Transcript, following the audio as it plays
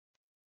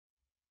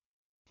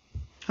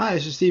Hi,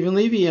 this is Stephen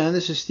Levy, and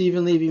this is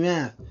Stephen Levy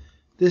Math.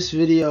 This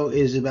video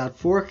is about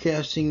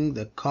forecasting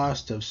the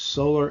cost of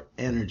solar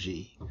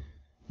energy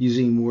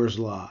using Moore's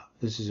Law.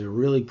 This is a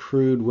really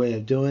crude way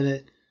of doing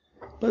it,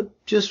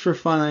 but just for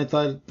fun, I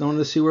wanted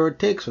to see where it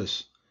takes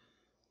us.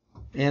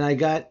 And I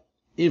got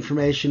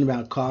information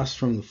about costs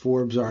from the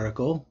Forbes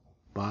article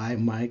by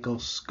Michael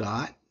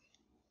Scott.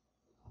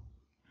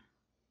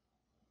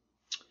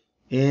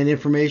 And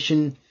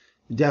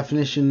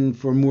definition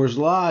for Moore's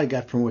Law I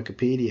got from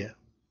Wikipedia.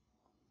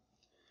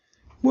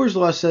 Moore's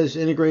Law says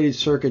integrated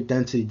circuit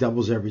density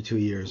doubles every 2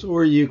 years.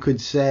 Or you could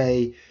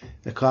say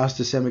the cost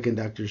of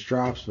semiconductors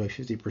drops by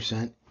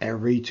 50%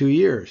 every 2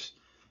 years.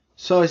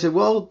 So I said,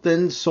 well,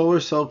 then solar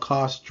cell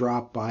costs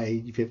drop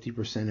by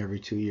 50% every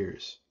 2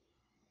 years.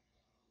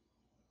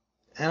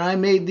 And I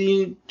made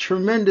the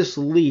tremendous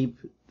leap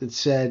that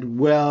said,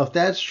 well, if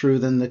that's true,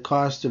 then the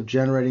cost of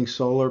generating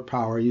solar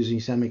power using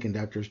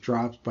semiconductors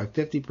drops by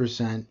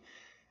 50%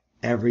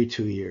 every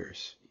 2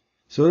 years.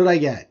 So what did I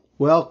get?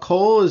 Well,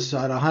 coal is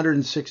at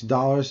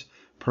 $106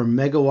 per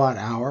megawatt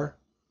hour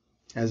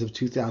as of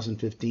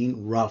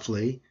 2015,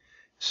 roughly.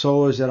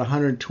 Solar is at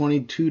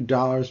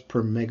 $122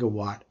 per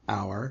megawatt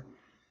hour.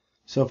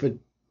 So if it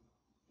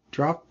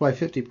dropped by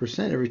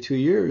 50% every 2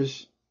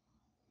 years,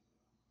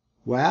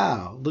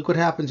 wow, look what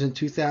happens in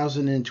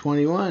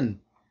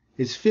 2021.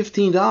 It's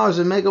 $15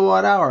 a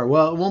megawatt hour.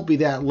 Well, it won't be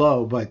that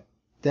low, but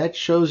that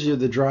shows you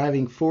the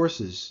driving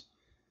forces.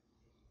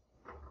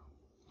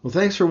 Well,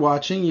 thanks for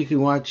watching. You can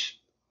watch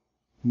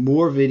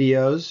more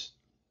videos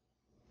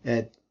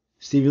at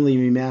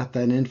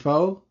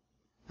StephenLevyMath.info.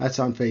 That's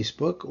on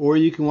Facebook. Or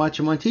you can watch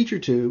them on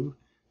TeacherTube,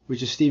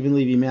 which is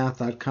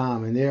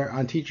StephenLevyMath.com. And there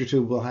on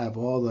TeacherTube we'll have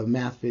all the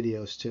math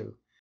videos too.